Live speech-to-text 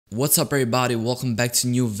What's up everybody, welcome back to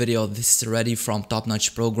a new video. This is Reddy from Top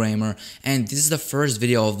Notch Programmer, and this is the first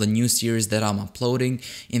video of the new series that I'm uploading.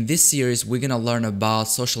 In this series we're gonna learn about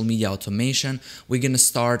social media automation. We're gonna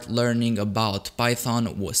start learning about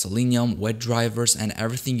Python, Selenium, web drivers, and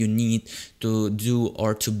everything you need to do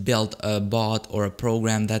or to build a bot or a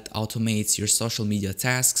program that automates your social media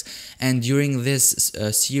tasks. And during this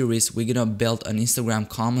series we're gonna build an Instagram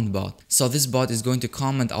comment bot. So this bot is going to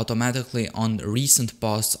comment automatically on recent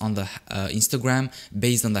posts on the Instagram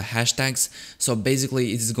based on the hashtags. So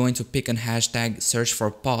basically it is going to pick a hashtag, search for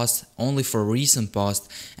posts only for recent posts,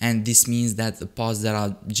 and this means that the posts that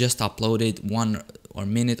are just uploaded 1 or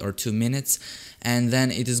minute or 2 minutes, and then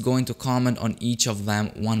it is going to comment on each of them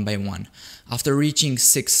one by one. After reaching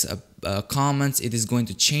 6 comments, it is going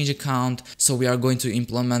to change account. So we are going to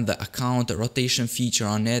implement the account rotation feature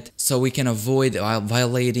on it so we can avoid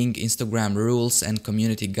violating Instagram rules and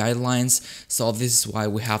community guidelines. So this is why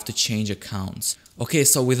we have to change accounts. Okay,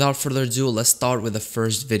 so without further ado, let's start with the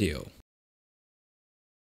first video.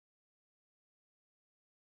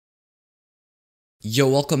 Yo,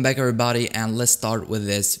 welcome back everybody, and let's start with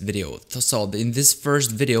this video. So in this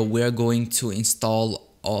first video we are going to install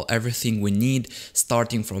everything we need,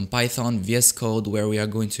 starting from Python, VSCode, where we are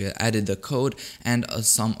going to edit the code, and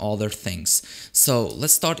some other things. So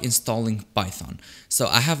let's start installing Python. So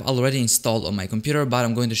I have already installed on my computer, but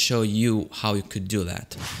I'm going to show you how you could do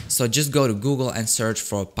that. So just go to Google and search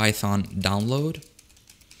for Python download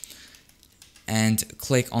and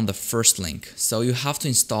click on the first link. So you have to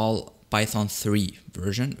install Python 3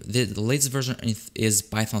 version. The latest version is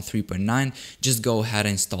Python 3.9. Just go ahead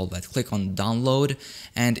and install that. Click on download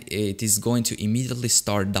and it is going to immediately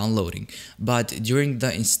start downloading. But during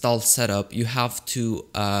the install setup, you have to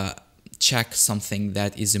check something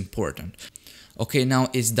that is important. Okay, now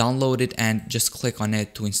it's downloaded and just click on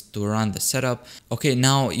it to run the setup. Okay,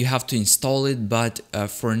 now you have to install it, but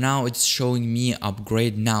for now it's showing me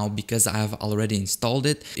upgrade now because I have already installed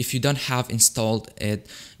it. If you don't have installed it,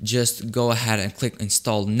 just go ahead and click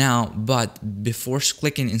install now. But before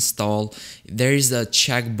clicking install, there is a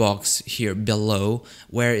checkbox here below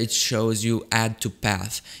where it shows you add to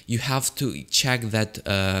path. You have to check that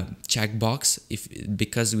checkbox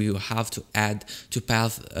because we will have to add to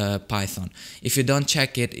path Python. If you don't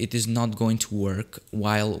check it, it is not going to work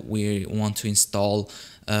while we want to install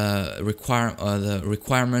the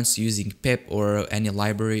requirements using pip or any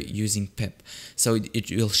library using pip. So it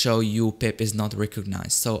will show you pip is not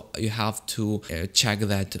recognized. So you have to check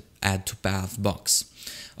that add to path box.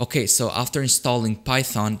 Okay, so after installing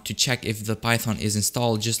Python, to check if the Python is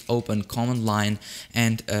installed, just open command line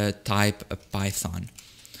and type Python.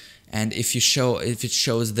 And if it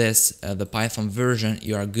shows this, the Python version,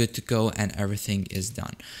 you are good to go and everything is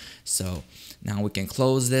done. So now we can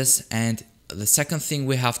close this, and the second thing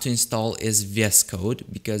we have to install is VSCode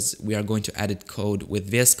because we are going to edit code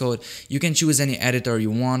with VSCode. You can choose any editor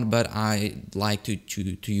you want, but I like to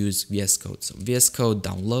use VSCode. So VSCode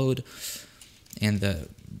download in the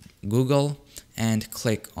Google and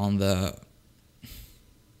click on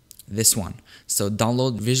this one. So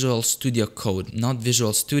download Visual Studio Code, not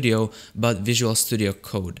Visual Studio, but Visual Studio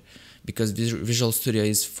Code, because Visual Studio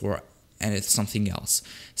is for something else.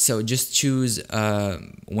 So just choose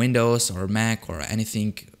Windows or Mac or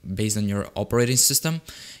anything based on your operating system.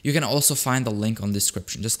 You can also find the link on the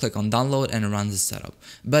description. Just click on download and run the setup.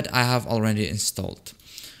 But I have already installed.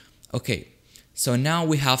 Okay. So now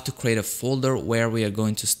we have to create a folder where we are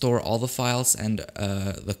going to store all the files and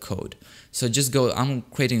the code. So just go, I'm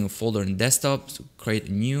creating a folder in desktop, so create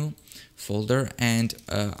a new folder, and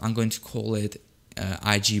I'm going to call it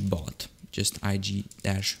IGBot, just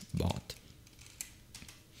IG-bot.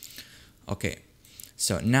 Okay,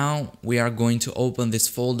 so now we are going to open this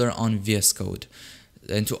folder on VSCode.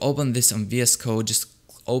 And to open this on VSCode, just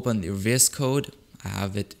open your VSCode. I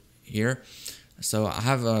have it here. So I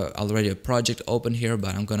have already a project open here,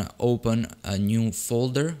 but I'm gonna open a new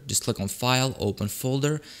folder. Just click on File, Open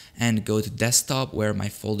Folder, and go to Desktop where my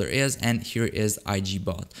folder is, and here is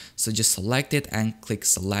IGBot. So just select it and click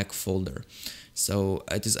Select Folder. So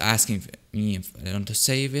it is asking me if I want to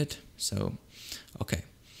save it. So, okay.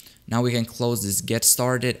 Now we can close this Get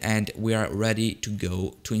Started, and we are ready to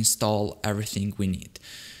go to install everything we need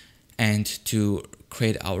and to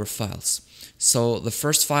create our files. So the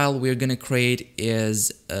first file we're going to create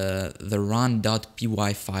is the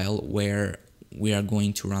run.py file where we are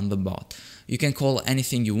going to run the bot. You can call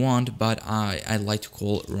anything you want, but I like to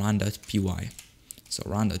call run.py. So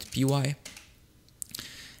run.py.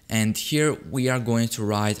 And here we are going to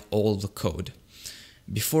write all the code.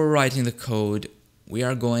 Before writing the code, we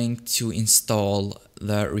are going to install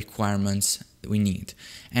the requirements we need.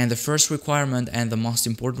 And the first requirement and the most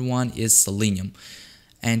important one is Selenium.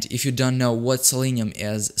 And if you don't know what Selenium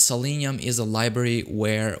is a library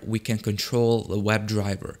where we can control the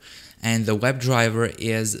WebDriver. And the WebDriver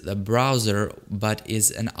is the browser, but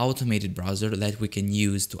is an automated browser that we can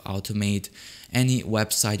use to automate any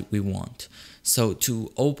website we want. So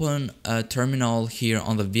to open a terminal here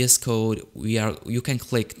on the VS Code, you can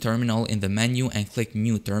click terminal in the menu and click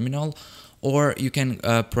new terminal, or you can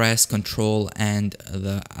press Control and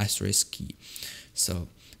the asterisk key. So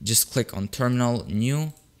just click on terminal,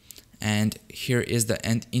 new, and here is the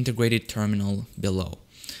integrated terminal below.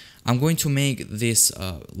 I'm going to make this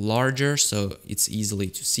larger so it's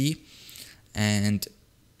easily to see. And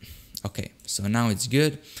okay, so now it's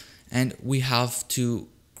good. And we have to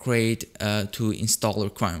to install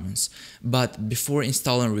requirements. But before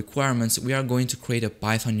installing requirements, we are going to create a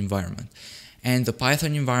Python environment. And the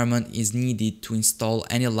Python environment is needed to install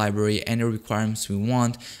any library, any requirements we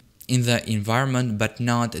want in the environment, but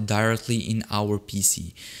not directly in our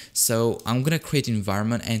PC. So I'm gonna create an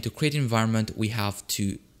environment, and to create an environment, we have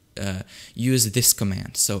to use this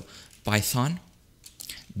command. So Python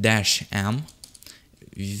 -m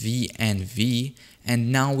 -v,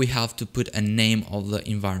 and now we have to put a name of the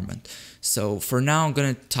environment. So for now, I'm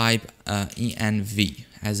gonna type env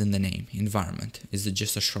as in the name. Environment is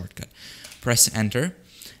just a shortcut. Press enter,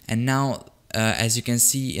 and now as you can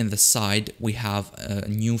see in the side, we have a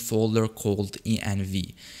new folder called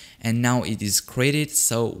env, and now it is created.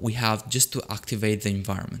 So we have just to activate the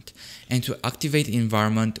environment, and to activate the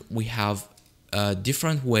environment, we have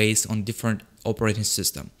different ways on different operating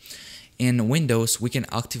system. In Windows, we can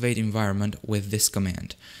activate environment with this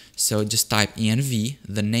command. So just type env,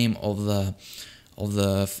 the name of the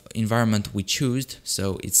environment we choose.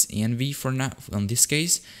 So it's env for now, in this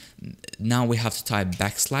case. Now we have to type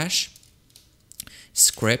 /scripts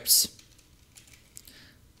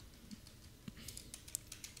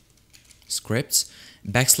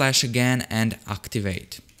again and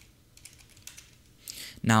activate.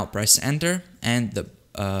 Now press enter, and the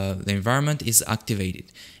environment is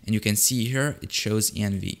activated, and you can see here it shows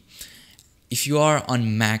env. If you are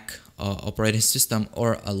on Mac operating system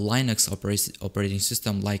or a Linux operating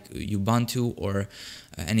system like Ubuntu or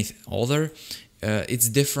any other, it's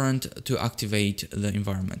different to activate the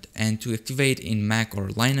environment. And to activate in Mac or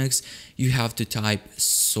Linux, you have to type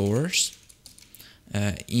source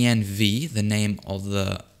env, the name of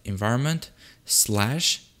the environment,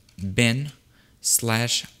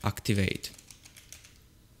 /bin/activate.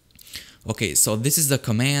 Okay, so this is the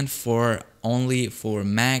command only for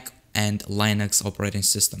Mac and Linux operating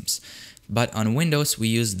systems, but on Windows we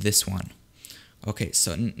use this one. Okay,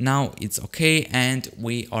 so now it's okay, and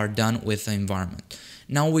we are done with the environment.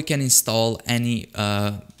 Now we can install any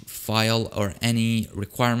file or any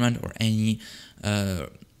requirement or any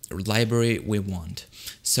library we want.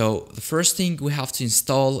 So the first thing we have to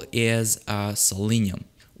install is Selenium.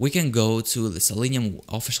 We can go to the Selenium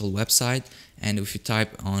official website, and if you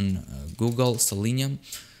type on Google Selenium,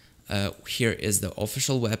 here is the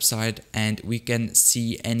official website, and we can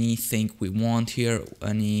see anything we want here.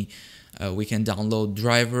 We can download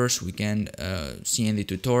drivers, we can see any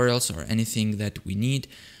tutorials or anything that we need.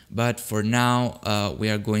 But for now, we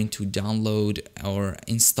are going to download or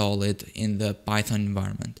install it in the Python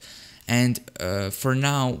environment. And for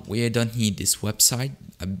now, we don't need this website.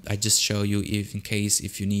 I just show you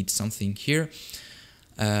if you need something here.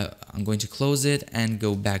 I'm going to close it and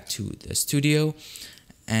go back to the studio,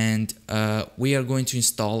 and we are going to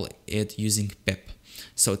install it using pip.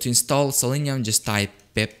 So to install Selenium, just type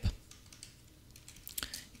pip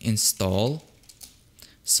install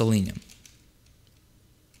Selenium.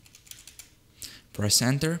 Press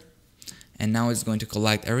enter, and now it's going to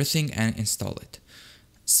collect everything and install it.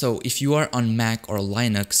 So if you are on Mac or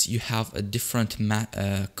Linux, you have a different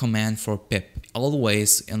command for pip.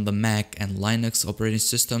 Always in the Mac and Linux operating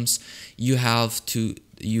systems, you have to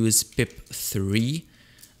use pip3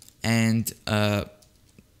 and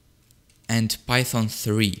Python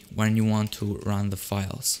 3 when you want to run the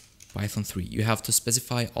files. Python 3. You have to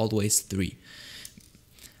specify always 3.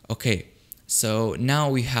 Okay, so now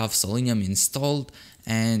we have Selenium installed,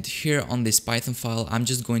 and here on this Python file, I'm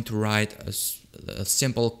just going to write a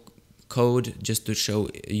simple code just to show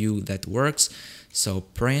you that works. So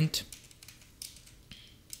print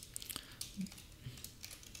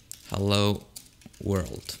hello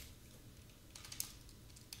world.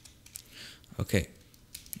 Okay,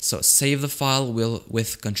 so save the file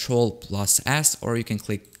with Control+S, or you can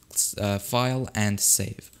click file and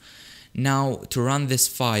save. Now to run this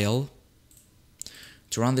file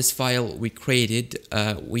we created,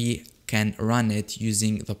 we can run it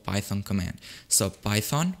using the Python command. So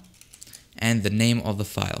Python and the name of the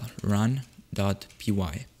file,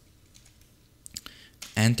 run.py.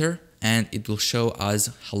 Enter, and it will show us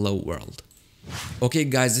hello world. Okay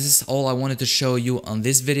guys, this is all I wanted to show you on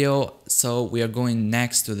this video. So we are going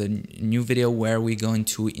next to the new video where we're going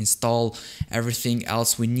to install everything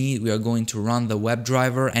else we need. We are going to run the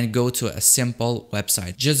WebDriver and go to a simple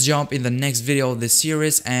website. Just jump in the next video of this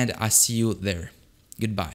series and I see you there. Goodbye.